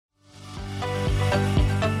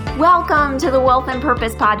Welcome to the Wealth and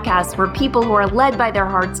Purpose Podcast, where people who are led by their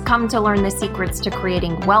hearts come to learn the secrets to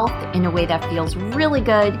creating wealth in a way that feels really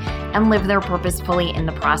good and live their purpose fully in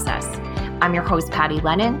the process. I'm your host, Patty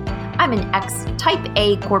Lennon. I'm an ex-type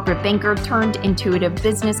A corporate banker turned intuitive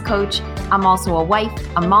business coach. I'm also a wife,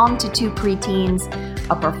 a mom to 2 preteens,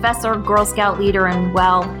 a professor, Girl Scout leader, and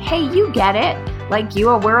well, hey, you get it. Like you,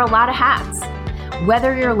 I wear a lot of hats.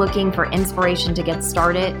 Whether you're looking for inspiration to get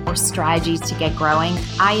started or strategies to get growing,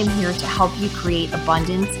 I am here to help you create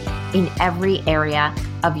abundance in every area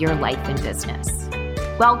of your life and business.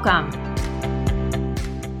 Welcome.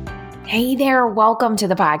 Hey there, welcome to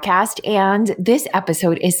the podcast. And this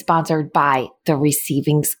episode is sponsored by The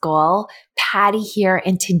Receiving School. Patty here.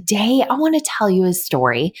 And today I want to tell you a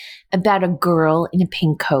story about a girl in a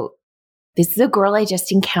pink coat. This is a girl I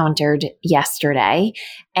just encountered yesterday,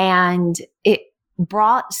 and it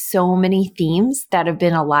brought so many themes that have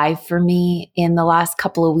been alive for me in the last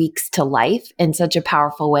couple of weeks to life in such a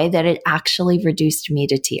powerful way that it actually reduced me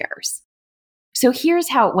to tears. So here's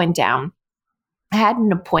how it went down. I had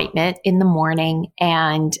an appointment in the morning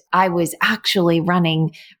and I was actually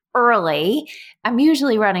running early. I'm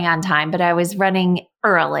usually running on time, but I was running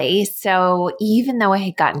early. So even though I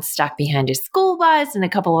had gotten stuck behind a school bus and a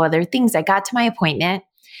couple of other things, I got to my appointment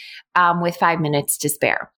with 5 minutes to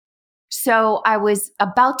spare. So I was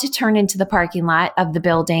about to turn into the parking lot of the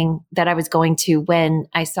building that I was going to when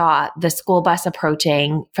I saw the school bus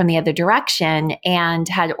approaching from the other direction and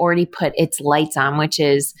had already put its lights on, which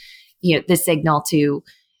is, the signal to,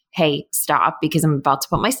 hey, stop, because I'm about to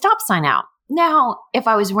put my stop sign out. Now, if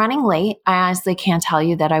I was running late, I honestly can't tell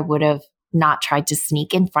you that I would have not tried to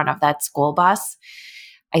sneak in front of that school bus.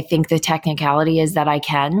 I think the technicality is that I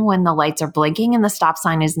can when the lights are blinking and the stop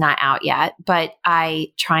sign is not out yet, but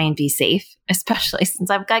I try and be safe, especially since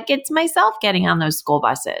I've got kids myself getting on those school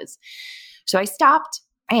buses. So I stopped,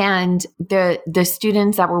 and the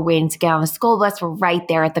students that were waiting to get on the school bus were right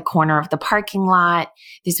there at the corner of the parking lot.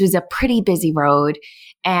 This was a pretty busy road,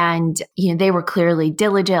 and they were clearly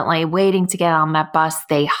diligently waiting to get on that bus.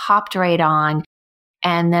 They hopped right on,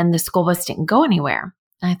 and then the school bus didn't go anywhere.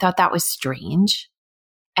 And I thought that was strange.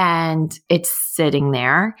 And it's sitting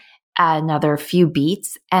there another few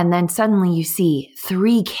beats. And then suddenly you see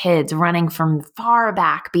 3 kids running from far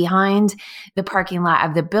back behind the parking lot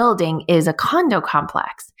of the building is a condo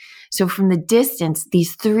complex. So from the distance,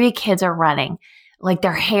 these 3 kids are running like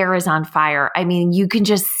their hair is on fire. I mean, you can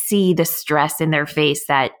just see the stress in their face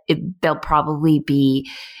that they'll probably be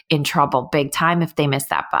in trouble big time if they miss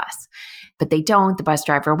that bus. But they don't. The bus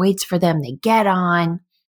driver waits for them. They get on.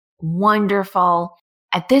 Wonderful.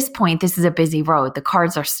 At this point, this is a busy road. The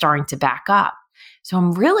cars are starting to back up. So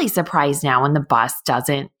I'm really surprised now when the bus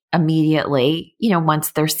doesn't immediately,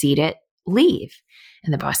 once they're seated, leave.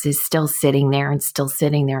 And the bus is still sitting there and still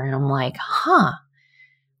sitting there. And I'm like,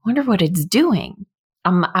 wonder what it's doing.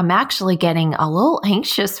 I'm actually getting a little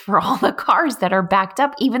anxious for all the cars that are backed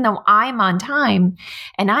up, even though I'm on time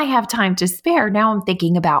and I have time to spare. Now I'm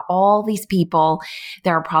thinking about all these people that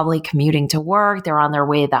are probably commuting to work. They're on their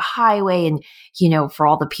way to the highway. And, for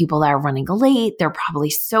all the people that are running late, they're probably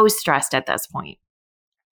so stressed at this point.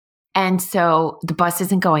 And so the bus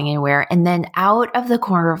isn't going anywhere. And then out of the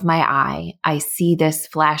corner of my eye, I see this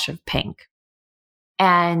flash of pink.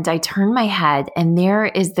 And I turn my head, and there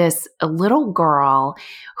is this little girl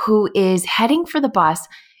who is heading for the bus,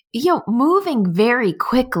 moving very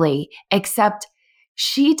quickly, except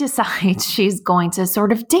she decides she's going to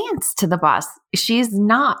sort of dance to the bus. She's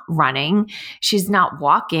not running. She's not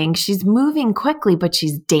walking. She's moving quickly, but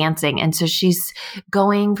she's dancing. And so she's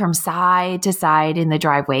going from side to side in the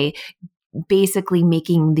driveway, basically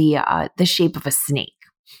making the shape of a snake.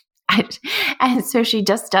 And so she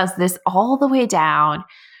just does this all the way down,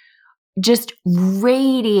 just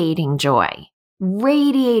radiating joy.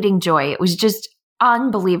 It was just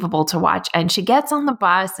unbelievable to watch. And she gets on the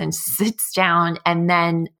bus and sits down, and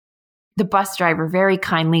then the bus driver very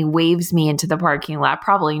kindly waves me into the parking lot,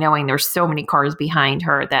 probably knowing there's so many cars behind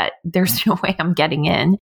her that there's no way I'm getting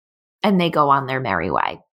in. And they go on their merry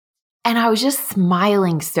way. And I was just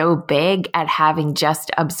smiling so big at having just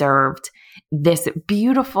observed this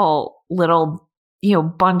beautiful little,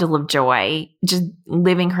 bundle of joy, just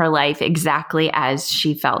living her life exactly as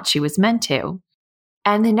she felt she was meant to.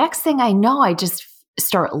 And the next thing I know, I just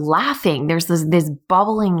start laughing. There's this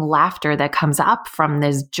bubbling laughter that comes up from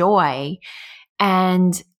this joy.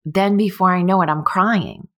 And then before I know it, I'm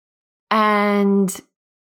crying. And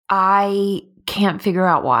I can't figure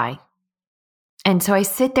out why. And so I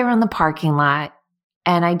sit there in the parking lot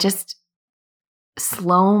and I just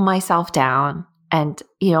slow myself down, and,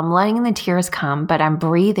 I'm letting the tears come, but I'm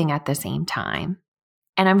breathing at the same time.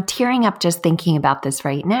 and I'm tearing up just thinking about this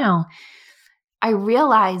right now, I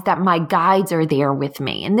realize that my guides are there with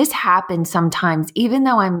me. And this happens sometimes, even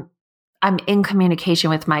though I'm in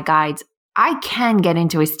communication with my guides, I can get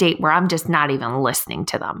into a state where I'm just not even listening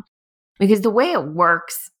to them. Because the way it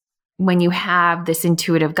works when you have this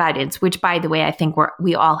intuitive guidance, which by the way, I think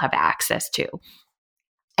we all have access to.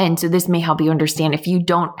 And so this may help you understand if you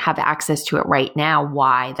don't have access to it right now,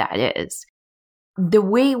 why that is. The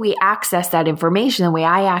way we access that information, the way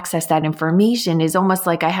I access that information is almost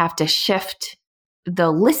like I have to shift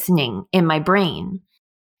the listening in my brain.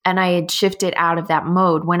 And I had shifted out of that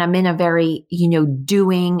mode when I'm in a very,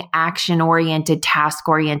 doing, action-oriented,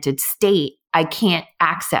 task-oriented state. I can't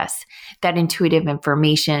access that intuitive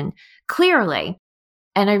information clearly.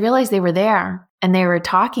 And I realized they were there and they were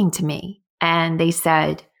talking to me and they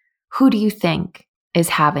said, "Who do you think is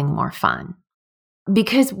having more fun?"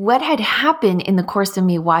 Because what had happened in the course of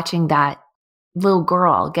me watching that little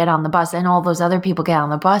girl get on the bus and all those other people get on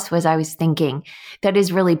the bus was I was thinking, that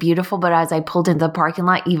is really beautiful. But as I pulled into the parking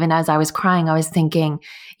lot, even as I was crying, I was thinking,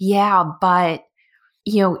 yeah, but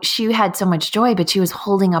she had so much joy, but she was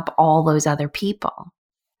holding up all those other people.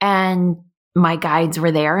 And my guides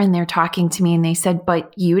were there and they're talking to me and they said,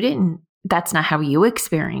 but that's not how you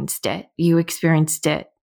experienced it. You experienced it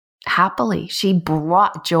happily. She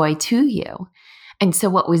brought joy to you. And so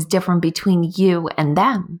what was different between you and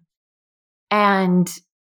them? And,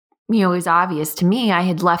 it was obvious to me I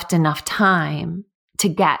had left enough time to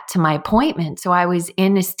get to my appointment. So I was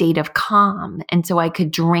in a state of calm. And so I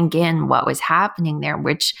could drink in what was happening there,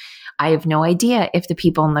 which I have no idea if the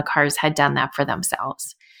people in the cars had done that for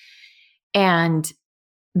themselves. And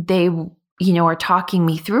they, are talking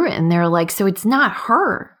me through it. And they're like, so it's not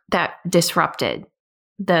her that disrupted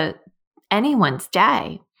anyone's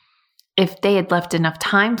day if they had left enough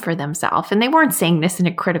time for themselves. And they weren't saying this in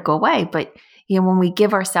a critical way, but when we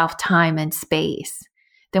give ourselves time and space,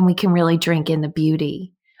 then we can really drink in the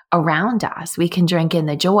beauty around us. We can drink in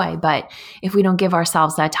the joy. But if we don't give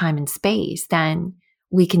ourselves that time and space, then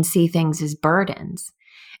we can see things as burdens.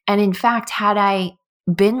 And in fact, had I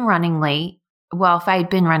been running late, if I had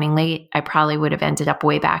been running late, I probably would have ended up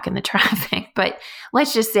way back in the traffic. But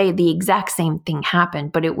let's just say the exact same thing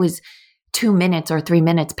happened, but it was 2 minutes or 3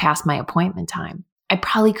 minutes past my appointment time. I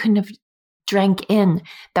probably couldn't have drank in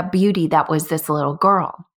the beauty that was this little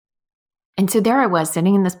girl. And so there I was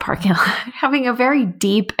sitting in this parking lot having a very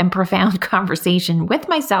deep and profound conversation with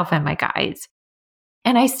myself and my guides.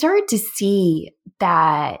 And I started to see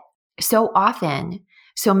that so often,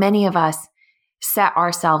 so many of us set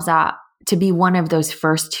ourselves up to be one of those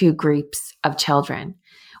first two groups of children.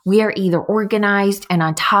 We are either organized and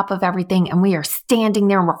on top of everything, and we are standing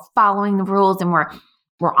there and we're following the rules and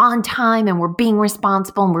we're on time and we're being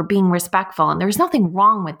responsible and we're being respectful. And there's nothing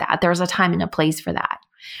wrong with that. There's a time and a place for that.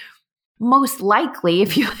 Most likely,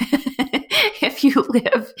 if you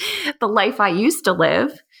live the life I used to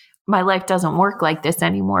live, my life doesn't work like this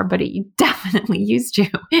anymore, but it definitely used to.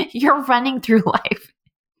 You're running through life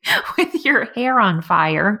with your hair on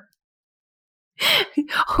fire,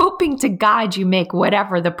 hoping to God you make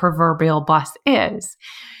whatever the proverbial bus is.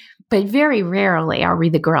 But very rarely are we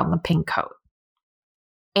the girl in the pink coat.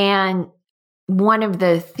 And one of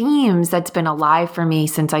the themes that's been alive for me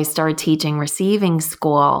since I started teaching receiving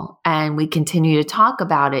school, and we continue to talk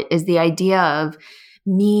about it, is the idea of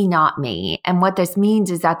me, not me. And what this means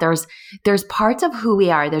is that there's parts of who we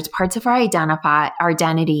are, there's parts of our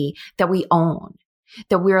identity that we own,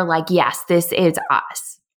 that we're like, yes, this is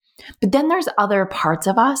us. But then there's other parts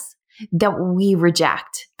of us that we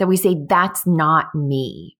reject, that we say, that's not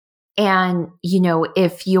me. And,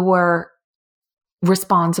 if you're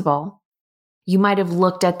responsible, you might have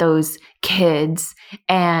looked at those kids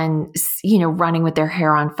and, running with their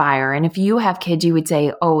hair on fire. And if you have kids, you would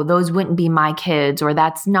say, oh, those wouldn't be my kids, or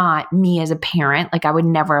that's not me as a parent. Like I would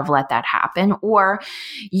never have let that happen. Or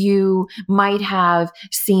you might have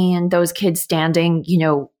seen those kids standing,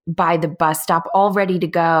 by the bus stop, all ready to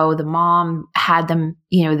go. The mom had them,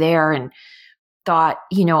 there and thought,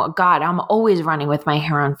 God, I'm always running with my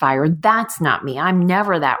hair on fire. That's not me. I'm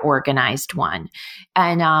never that organized one.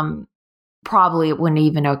 And, probably it wouldn't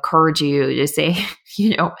even occur to you to say,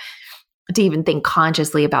 to even think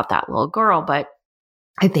consciously about that little girl. But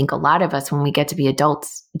I think a lot of us, when we get to be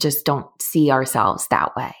adults, just don't see ourselves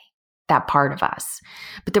that way, that part of us.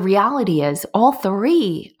 But the reality is all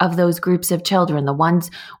three of those groups of children, the ones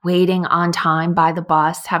waiting on time by the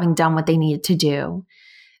bus, having done what they needed to do,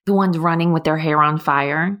 the ones running with their hair on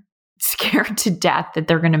fire, scared to death that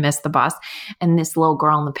they're going to miss the bus, and this little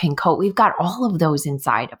girl in the pink coat. We've got all of those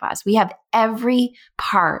inside of us. We have every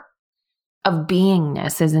part of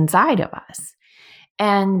beingness is inside of us.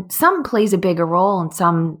 And some plays a bigger role and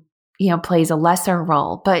some, plays a lesser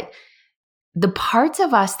role. But the parts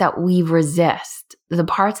of us that we resist, the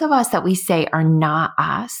parts of us that we say are not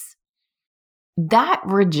us, that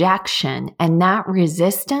rejection and that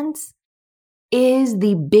resistance is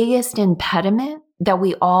the biggest impediment that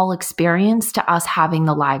we all experience to us having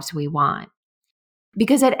the lives we want.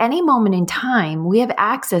 Because at any moment in time, we have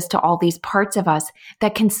access to all these parts of us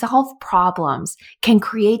that can solve problems, can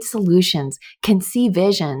create solutions, can see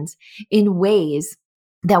visions in ways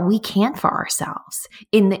that we can't for ourselves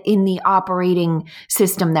in the operating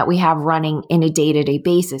system that we have running in a day-to-day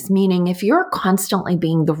basis. Meaning if you're constantly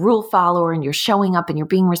being the rule follower and you're showing up and you're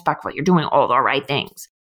being respectful, you're doing all the right things,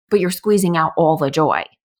 but you're squeezing out all the joy.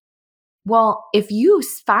 Well, if you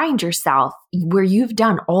find yourself where you've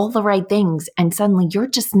done all the right things and suddenly you're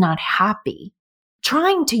just not happy,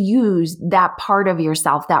 trying to use that part of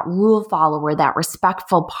yourself, that rule follower, that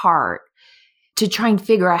respectful part to try and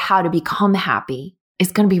figure out how to become happy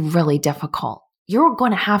is going to be really difficult. You're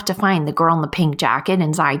going to have to find the girl in the pink jacket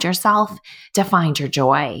inside yourself to find your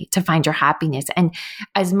joy, to find your happiness. And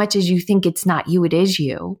as much as you think it's not you, it is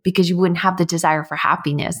you, because you wouldn't have the desire for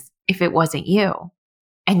happiness if it wasn't you.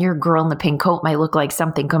 And your girl in the pink coat might look like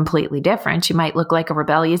something completely different. She might look like a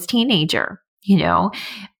rebellious teenager,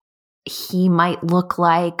 He might look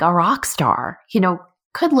like a rock star,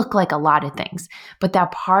 could look like a lot of things. But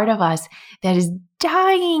that part of us that is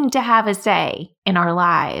dying to have a say in our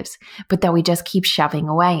lives, but that we just keep shoving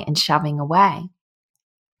away and shoving away.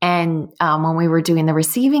 And when we were doing the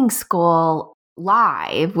Receiving School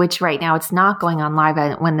live, which right now it's not going on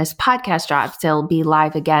live, when this podcast drops, it'll be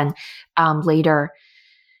live again later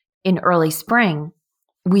in early spring,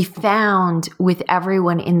 we found with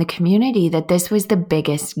everyone in the community that this was the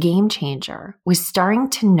biggest game changer, was starting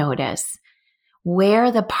to notice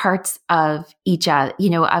where the parts of each other,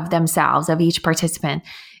 of themselves, of each participant,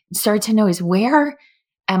 start to notice, where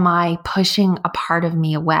am I pushing a part of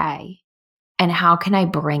me away? And how can I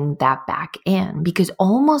bring that back in? Because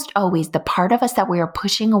almost always the part of us that we are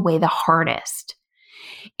pushing away the hardest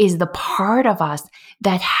is the part of us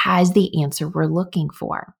that has the answer we're looking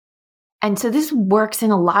for. And so this works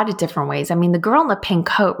in a lot of different ways. I mean, the girl in the pink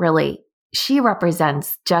coat really, she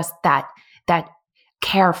represents just that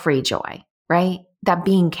carefree joy, right? That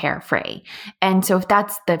being carefree. And so if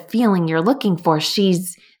that's the feeling you're looking for,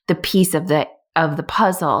 she's the piece of the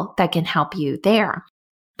puzzle that can help you there.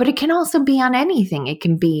 But it can also be on anything. It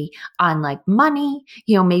can be on like money.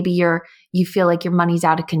 Maybe you feel like your money's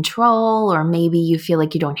out of control, or maybe you feel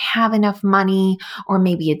like you don't have enough money, or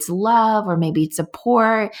maybe it's love, or maybe it's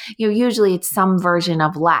support. Usually it's some version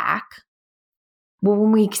of lack. Well,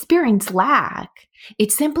 when we experience lack,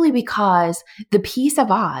 it's simply because the piece of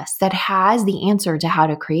us that has the answer to how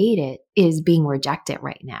to create it is being rejected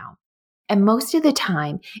right now. And most of the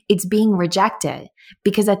time, it's being rejected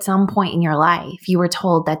because at some point in your life, you were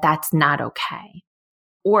told that that's not okay.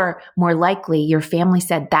 Or more likely, your family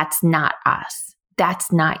said, that's not us.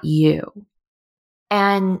 That's not you.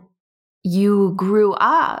 And you grew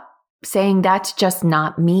up saying, that's just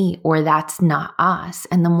not me, or that's not us.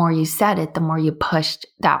 And the more you said it, the more you pushed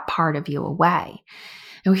that part of you away.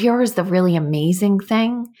 Now, here's the really amazing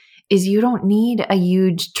thing, is you don't need a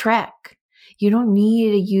huge trick. You don't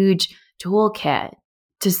need a huge toolkit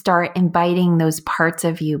to start inviting those parts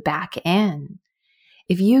of you back in.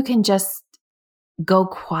 If you can just go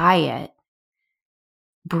quiet,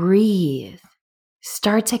 breathe,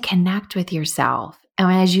 start to connect with yourself.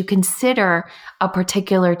 And as you consider a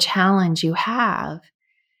particular challenge you have,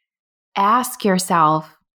 ask yourself,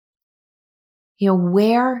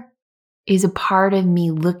 where is a part of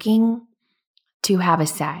me looking to have a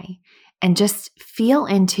say? And just feel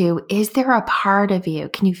into, is there a part of you?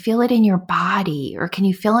 Can you feel it in your body, or can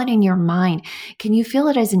you feel it in your mind? Can you feel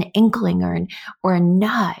it as an inkling or a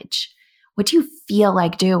nudge? What do you feel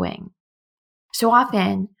like doing? So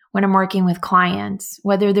often when I'm working with clients,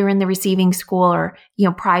 whether they're in the Receiving School or,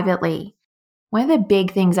 privately, one of the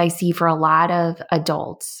big things I see for a lot of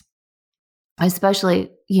adults,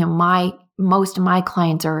 especially, most of my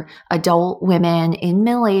clients are adult women in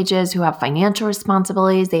middle ages who have financial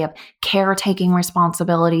responsibilities, they have caretaking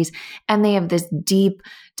responsibilities, and they have this deep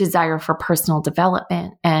desire for personal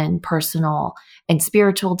development and personal and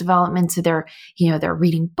spiritual development. So they're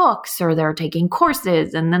reading books, or they're taking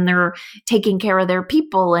courses, and then they're taking care of their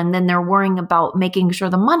people, and then they're worrying about making sure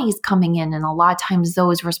the money's coming in. And a lot of times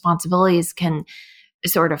those responsibilities can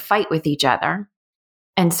sort of fight with each other.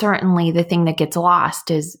 And certainly the thing that gets lost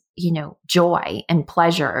is, joy and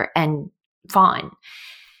pleasure and fun.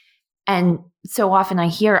 And so often I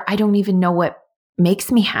hear, I don't even know what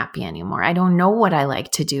makes me happy anymore. I don't know what I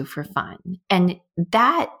like to do for fun. And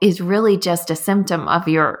that is really just a symptom of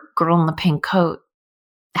your girl in the pink coat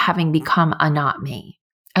having become a not me,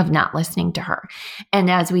 of not listening to her. And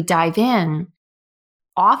as we dive in,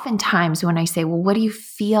 oftentimes when I say, well, what do you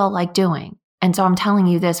feel like doing? And so I'm telling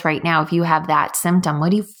you this right now, if you have that symptom,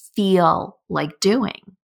 what do you feel like doing?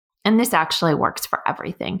 And this actually works for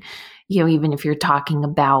everything. Even if you're talking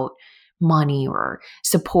about money or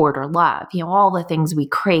support or love, all the things we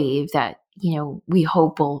crave that, we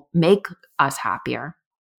hope will make us happier.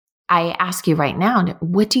 I ask you right now,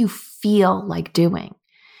 what do you feel like doing?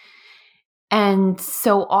 And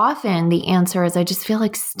so often the answer is, I just feel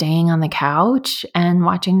like staying on the couch and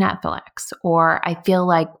watching Netflix, or I feel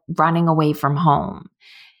like running away from home.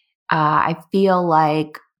 I feel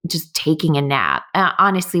like just taking a nap.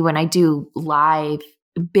 Honestly, when I do live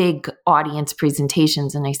big audience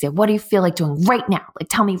presentations and I say, what do you feel like doing right now? Like,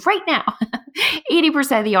 tell me right now.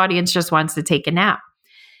 80% of the audience just wants to take a nap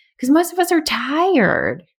because most of us are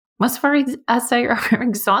tired. Most of us are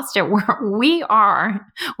exhausted. We are,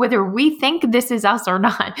 whether we think this is us or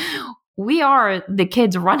not, we are the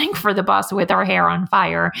kids running for the bus with our hair on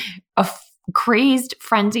fire, a crazed,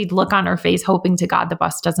 frenzied look on our face, hoping to God the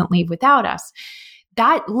bus doesn't leave without us.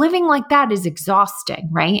 That living like that is exhausting,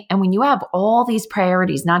 right? And when you have all these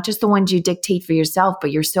priorities, not just the ones you dictate for yourself,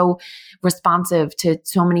 but you're so responsive to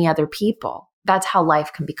so many other people, that's how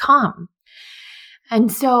life can become.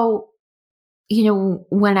 And so,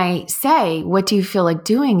 when I say, what do you feel like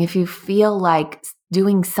doing? If you feel like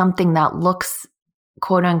doing something that looks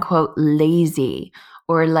quote unquote lazy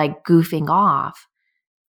or like goofing off,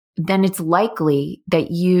 then it's likely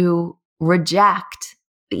that you reject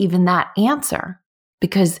even that answer.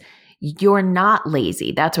 Because you're not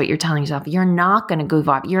lazy. That's what you're telling yourself. You're not going to goof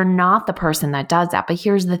off. You're not the person that does that. But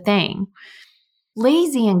here's the thing.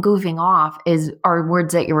 Lazy and goofing off are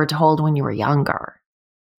words that you were told when you were younger.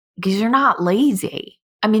 Because you're not lazy.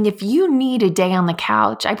 I mean, if you need a day on the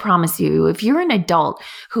couch, I promise you, if you're an adult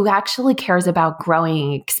who actually cares about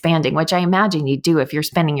growing and expanding, which I imagine you do if you're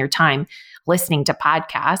spending your time listening to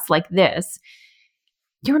podcasts like this,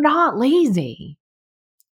 you're not lazy.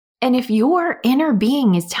 And if your inner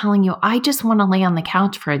being is telling you, I just want to lay on the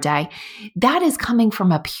couch for a day, that is coming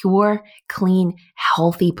from a pure, clean,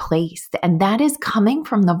 healthy place. And that is coming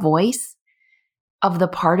from the voice of the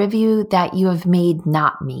part of you that you have made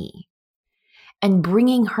not me. And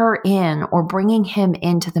bringing her in or bringing him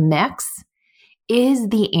into the mix is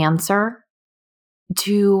the answer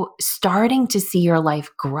to starting to see your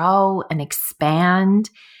life grow and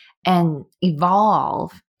expand and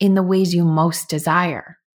evolve in the ways you most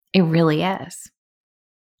desire. It really is.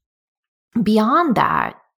 Beyond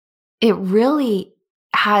that, it really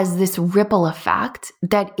has this ripple effect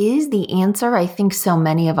that is the answer I think so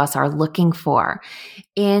many of us are looking for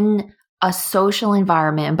in a social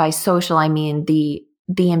environment. And by social, I mean the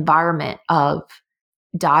environment of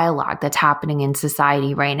dialogue that's happening in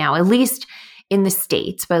society right now, at least in the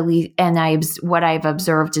States. But what I've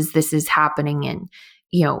observed is this is happening in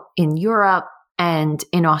Europe and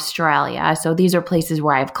in Australia. So these are places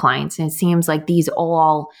where I have clients, and it seems like these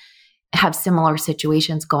all have similar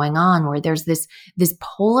situations going on where there's this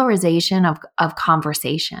polarization of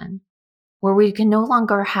conversation where we can no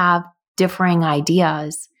longer have differing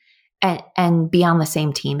ideas and be on the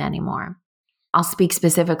same team anymore. I'll speak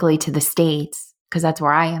specifically to the States because that's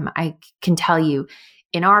where I am. I can tell you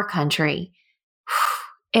in our country,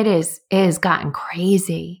 it has gotten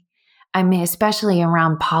crazy. I mean, especially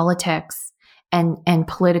around politics and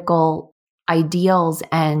political ideals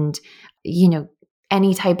and,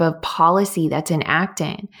 any type of policy that's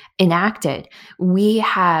enacted. We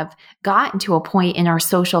have gotten to a point in our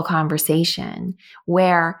social conversation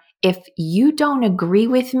where if you don't agree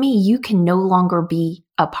with me, you can no longer be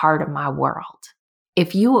a part of my world.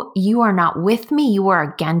 If you are not with me, you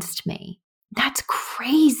are against me. That's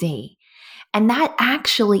crazy. And that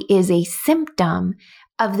actually is a symptom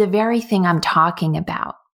of the very thing I'm talking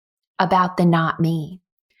about the not me.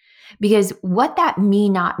 Because what that me,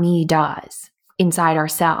 not me does inside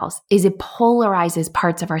ourselves is it polarizes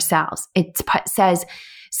parts of ourselves. It says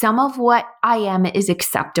some of what I am is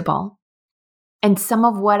acceptable and some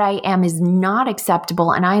of what I am is not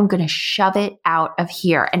acceptable, and I am going to shove it out of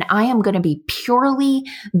here, and I am going to be purely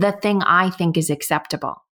the thing I think is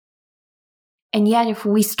acceptable. And yet, if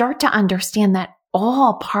we start to understand that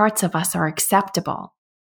all parts of us are acceptable,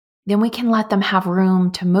 then we can let them have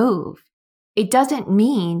room to move. It doesn't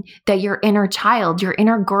mean that your inner child, your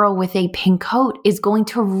inner girl with a pink coat is going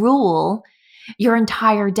to rule your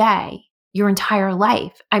entire day, your entire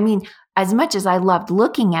life. I mean, as much as I loved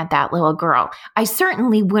looking at that little girl, I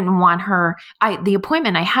certainly wouldn't want her. The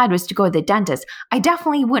appointment I had was to go to the dentist. I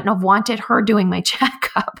definitely wouldn't have wanted her doing my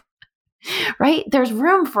checkup, right? There's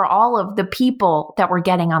room for all of the people that were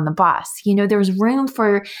getting on the bus. There's room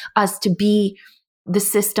for us to be the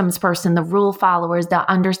systems person, the rule followers, the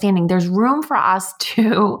understanding. There's room for us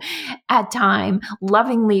to, at time,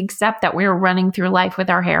 lovingly accept that we're running through life with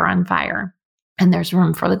our hair on fire. And there's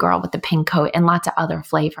room for the girl with the pink coat and lots of other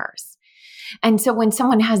flavors. And so when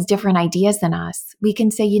someone has different ideas than us, we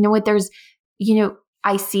can say,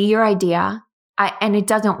 I see your idea and it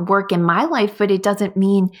doesn't work in my life, but it doesn't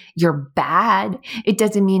mean you're bad. It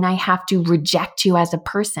doesn't mean I have to reject you as a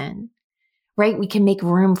person, right? We can make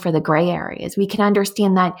room for the gray areas. We can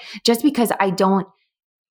understand that just because I don't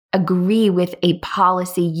agree with a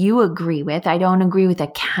policy you agree with, I don't agree with a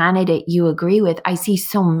candidate you agree with, I see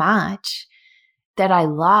so much that I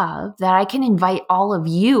love that I can invite all of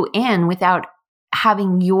you in without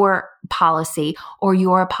having your policy or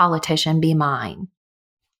your politician be mine.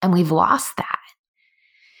 And we've lost that.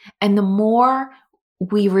 And the more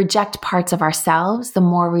we reject parts of ourselves, the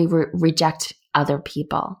more we reject other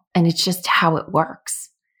people. And it's just how it works.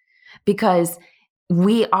 Because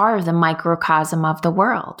we are the microcosm of the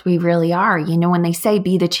world. We really are. When they say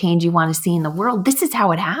be the change you want to see in the world, this is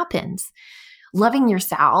how it happens. Loving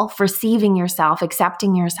yourself, receiving yourself,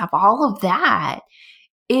 accepting yourself, all of that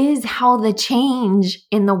is how the change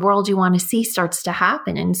in the world you want to see starts to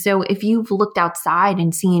happen. And so if you've looked outside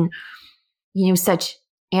and seen, such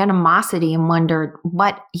animosity and wondered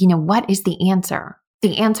what is the answer?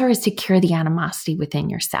 The answer is to cure the animosity within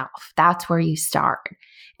yourself. That's where you start.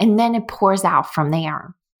 And then it pours out from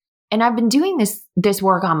there. And I've been doing this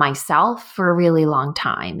work on myself for a really long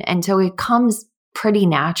time. And so it comes pretty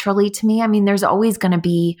naturally to me. I mean, there's always going to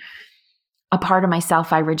be a part of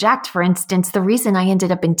myself I reject. For instance, the reason I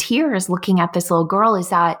ended up in tears looking at this little girl is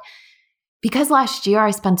that because last year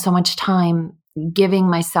I spent so much time giving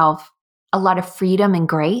myself a lot of freedom and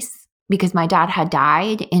grace because my dad had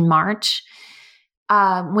died in March.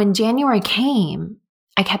 When January came,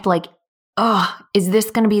 I kept is this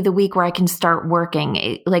going to be the week where I can start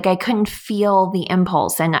working? I couldn't feel the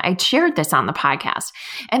impulse. And I shared this on the podcast.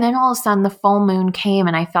 And then all of a sudden the full moon came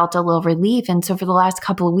and I felt a little relief. And so for the last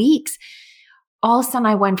couple of weeks, all of a sudden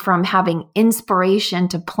I went from having inspiration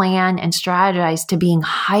to plan and strategize to being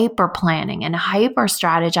hyper planning and hyper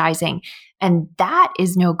strategizing. And that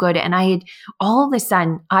is no good. And all of a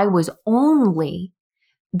sudden I was only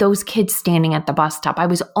those kids standing at the bus stop. I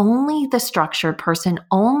was only the structured person,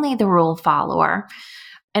 only the rule follower.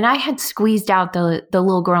 And I had squeezed out the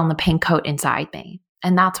little girl in the pink coat inside me.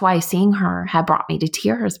 And that's why seeing her had brought me to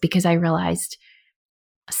tears, because I realized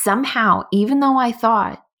somehow, even though I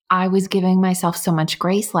thought I was giving myself so much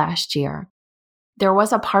grace last year, there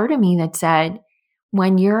was a part of me that said,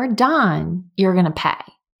 when you're done, you're going to pay.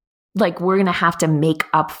 We're going to have to make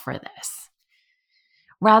up for this.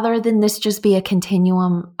 Rather than this just be a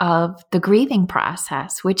continuum of the grieving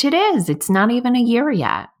process, which it is. It's not even a year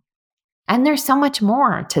yet. And there's so much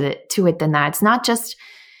more to it than that. It's not just,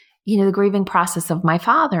 the grieving process of my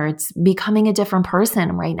father. It's becoming a different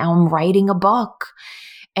person. Right now I'm writing a book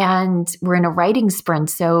and we're in a writing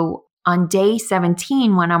sprint. So on day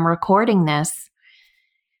 17, when I'm recording this,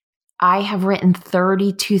 I have written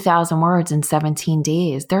 32,000 words in 17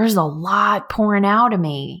 days. There's a lot pouring out of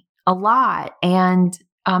me, a lot. And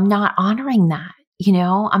I'm not honoring that.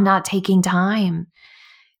 I'm not taking time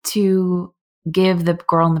to give the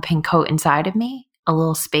girl in the pink coat inside of me a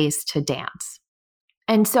little space to dance.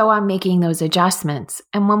 And so I'm making those adjustments.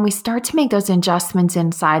 And when we start to make those adjustments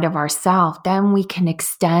inside of ourselves, then we can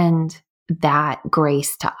extend that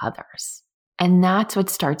grace to others. And that's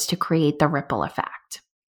what starts to create the ripple effect.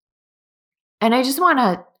 And I just want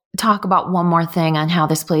to talk about one more thing on how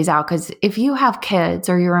this plays out, because if you have kids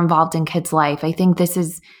or you're involved in kids' life, I think this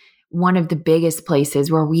is one of the biggest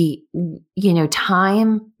places where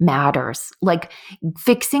time matters.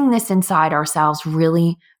 Fixing this inside ourselves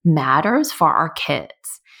really matters for our kids.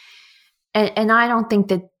 And I don't think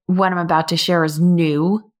that what I'm about to share is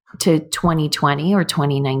new to 2020 or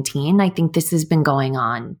 2019. I think this has been going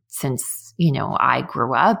on since, I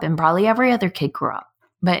grew up and probably every other kid grew up.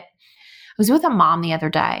 But I was with a mom the other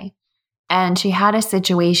day, and she had a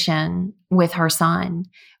situation with her son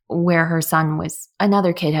where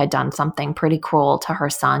another kid had done something pretty cruel to her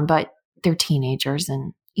son, but they're teenagers.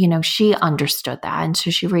 And, she understood that. And so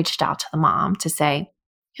she reached out to the mom to say,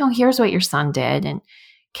 here's what your son did. And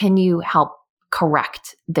can you help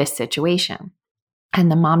correct this situation? And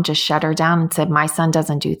the mom just shut her down and said, my son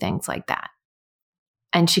doesn't do things like that.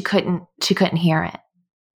 And she couldn't hear it.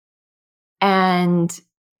 And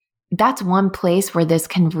that's one place where this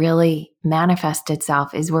can really manifest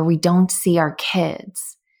itself, is where we don't see our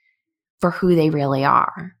kids for who they really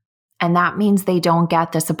are. And that means they don't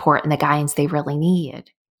get the support and the guidance they really need.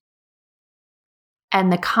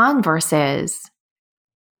 And the converse is,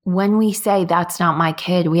 when we say that's not my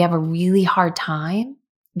kid, we have a really hard time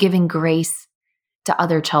giving grace to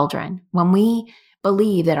other children. When we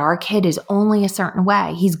believe that our kid is only a certain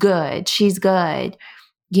way, he's good, she's good,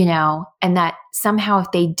 and that somehow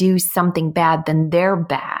if they do something bad, then they're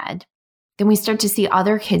bad, then we start to see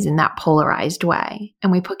other kids in that polarized way.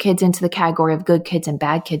 And we put kids into the category of good kids and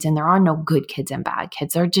bad kids, and there are no good kids and bad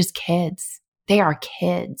kids. They're just kids. They are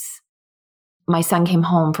kids. My son came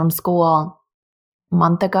home from school a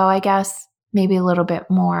month ago, I guess, maybe a little bit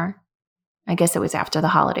more. I guess it was after the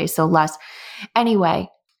holidays, so less. Anyway,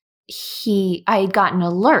 I had gotten an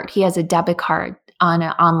alert. He has a debit card on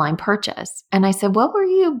an online purchase. And I said, what were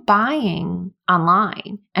you buying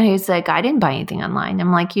online? And he was like, I didn't buy anything online.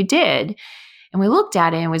 I'm like, you did. And we looked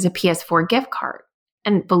at it, and it was a PS4 gift card.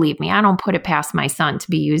 And believe me, I don't put it past my son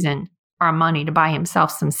to be using our money to buy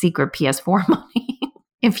himself some secret PS4 money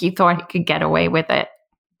if he thought he could get away with it.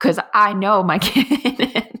 Because I know my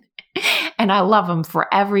kid and I love him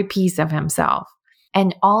for every piece of himself.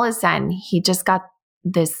 And all of a sudden, he just got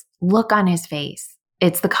this look on his face.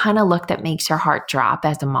 It's the kind of look that makes your heart drop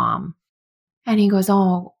as a mom. And he goes,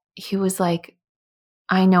 he was like,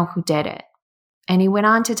 I know who did it. And he went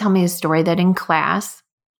on to tell me a story that in class,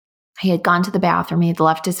 he had gone to the bathroom, he had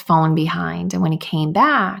left his phone behind. And when he came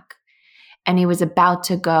back and he was about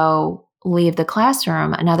to go leave the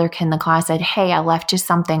classroom, another kid in the class said, hey, I left you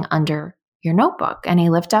something under your notebook. And he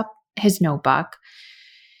lifted up his notebook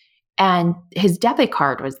and his debit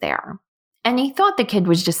card was there. And he thought the kid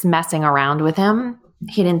was just messing around with him.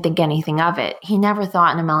 He didn't think anything of it. He never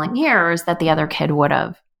thought in a million years that the other kid would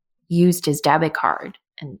have used his debit card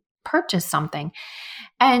and purchased something.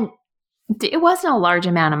 And it wasn't a large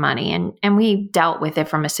amount of money. And we dealt with it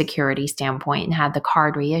from a security standpoint and had the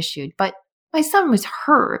card reissued. But my son was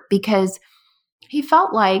hurt because he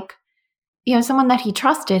felt like, someone that he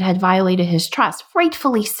trusted had violated his trust,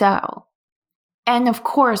 rightfully so. And of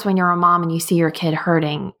course, when you're a mom and you see your kid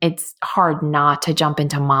hurting, it's hard not to jump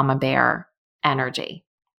into mama bear energy.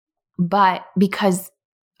 But because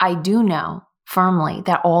I do know firmly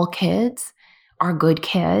that all kids are good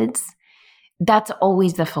kids, that's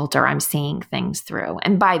always the filter I'm seeing things through.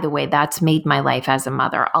 And by the way, that's made my life as a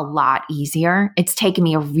mother a lot easier. It's taken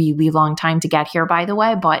me a really long time to get here, by the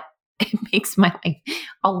way, but it makes my life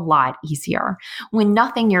a lot easier. When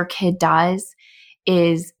nothing your kid does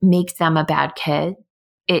makes them a bad kid,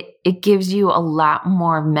 it gives you a lot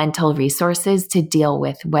more mental resources to deal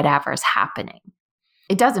with whatever's happening.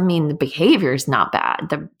 It doesn't mean the behavior is not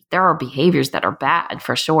bad. There are behaviors that are bad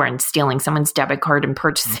for sure, and stealing someone's debit card and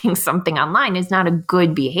purchasing something online is not a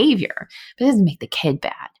good behavior, but it doesn't make the kid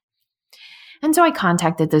bad. And so I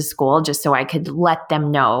contacted the school just so I could let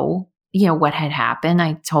them know, what had happened.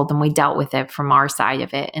 I told them we dealt with it from our side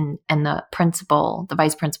of it. And the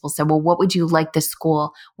vice principal said, well, what would you like the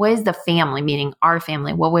school? What is the family, meaning our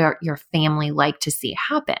family? What would your family like to see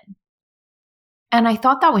happen? And I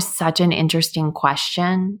thought that was such an interesting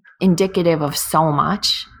question, indicative of so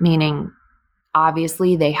much, meaning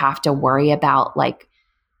obviously they have to worry about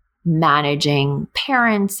managing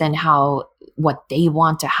parents and what they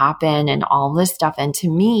want to happen and all this stuff. And to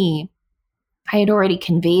me, I had already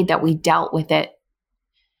conveyed that we dealt with it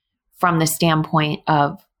from the standpoint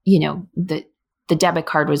of, the debit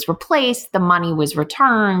card was replaced, the money was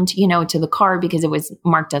returned, to the card because it was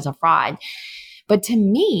marked as a fraud. But to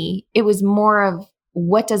me, it was more of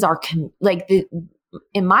what does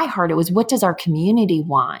in my heart, it was what does our community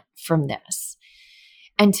want from this?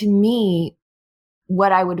 And to me,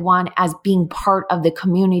 what I would want as being part of the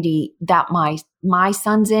community that my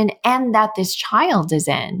son's in and that this child is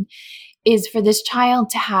in is for this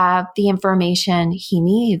child to have the information he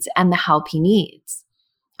needs and the help he needs.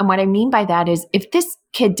 And what I mean by that is if this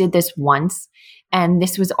kid did this once and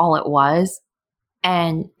this was all it was,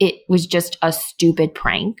 and it was just a stupid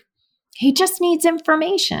prank, he just needs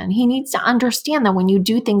information. He needs to understand that when you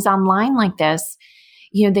do things online like this,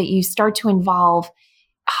 that you start to involve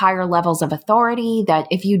higher levels of authority, that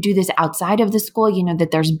if you do this outside of the school,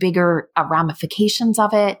 that there's bigger ramifications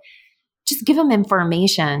of it. Just give him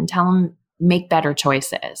information, tell him make better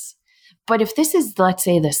choices. But if this is, let's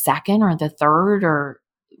say, the second or the third or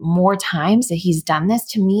more times that he's done this,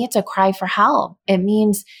 to me, it's a cry for help. It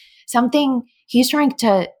means he's trying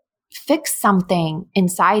to fix something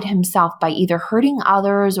inside himself by either hurting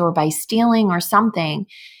others or by stealing or something.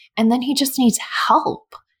 And then he just needs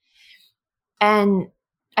help. And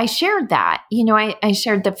I shared that, I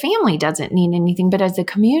shared the family doesn't need anything, but as a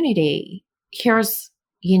community, here's,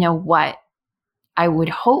 what I would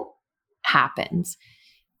hope happens.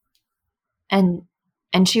 And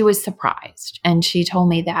she was surprised. And she told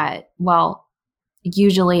me that, well,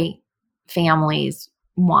 usually families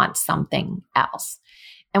want something else.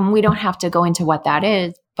 And we don't have to go into what that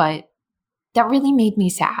is, but that really made me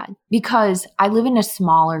sad because I live in a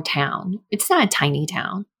smaller town. It's not a tiny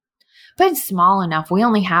town, but it's small enough. We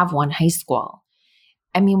only have one high school.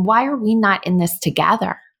 I mean, why are we not in this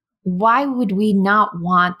together? Why would we not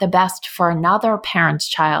want the best for another parent's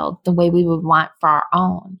child the way we would want for our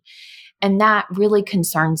own? And that really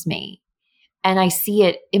concerns me. And I see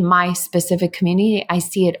it in my specific community. I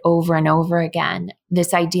see it over and over again.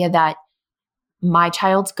 This idea that my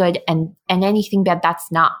child's good and anything bad,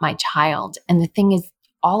 that's not my child. And the thing is,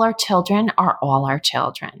 all our children are all our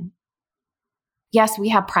children. Yes, we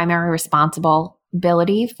have primary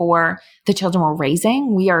responsibility for the children we're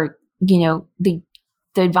raising. We are, the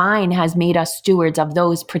divine has made us stewards of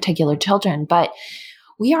those particular children, but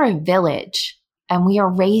we are a village and we are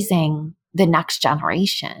raising the next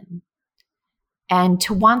generation. And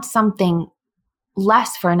to want something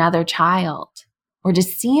less for another child or to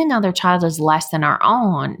see another child as less than our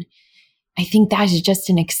own, I think that is just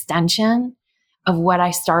an extension of what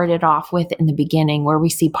I started off with in the beginning, where we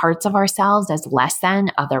see parts of ourselves as less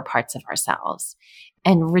than other parts of ourselves.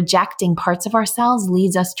 And rejecting parts of ourselves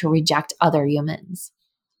leads us to reject other humans.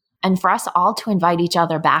 And for us all to invite each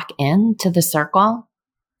other back into the circle,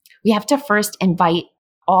 we have to first invite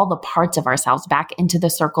all the parts of ourselves back into the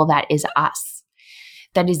circle that is us,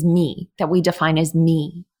 that is me, that we define as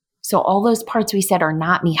me. So all those parts we said are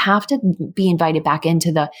not me have to be invited back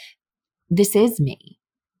into this is me.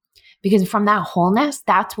 Because from that wholeness,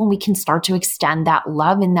 that's when we can start to extend that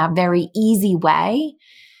love in that very easy way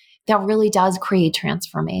that really does create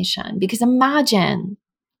transformation. Because imagine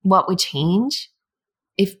what would change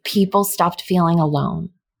if people stopped feeling alone,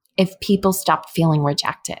 if people stopped feeling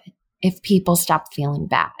rejected, if people stopped feeling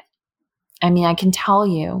bad. I mean, I can tell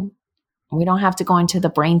you, we don't have to go into the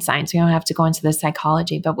brain science. We don't have to go into the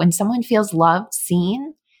psychology. But when someone feels loved,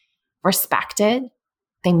 seen, respected,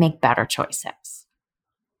 they make better choices.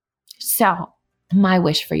 So my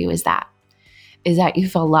wish for you is that you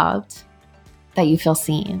feel loved, that you feel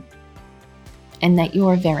seen, and that you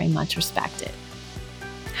are very much respected.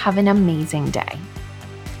 Have an amazing day.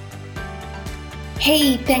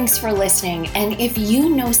 Hey, thanks for listening. And if you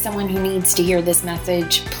know someone who needs to hear this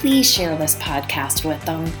message, please share this podcast with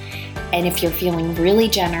them. And if you're feeling really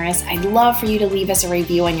generous, I'd love for you to leave us a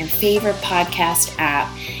review on your favorite podcast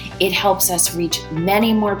app. It helps us reach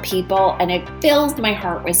many more people, and it fills my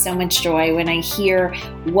heart with so much joy when I hear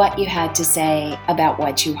what you had to say about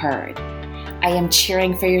what you heard. I am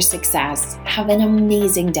cheering for your success. Have an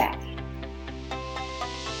amazing day.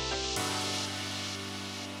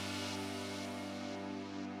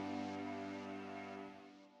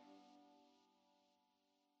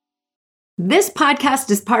 This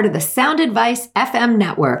podcast is part of the Sound Advice FM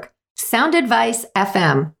network. Sound Advice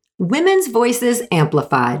FM, women's voices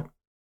amplified.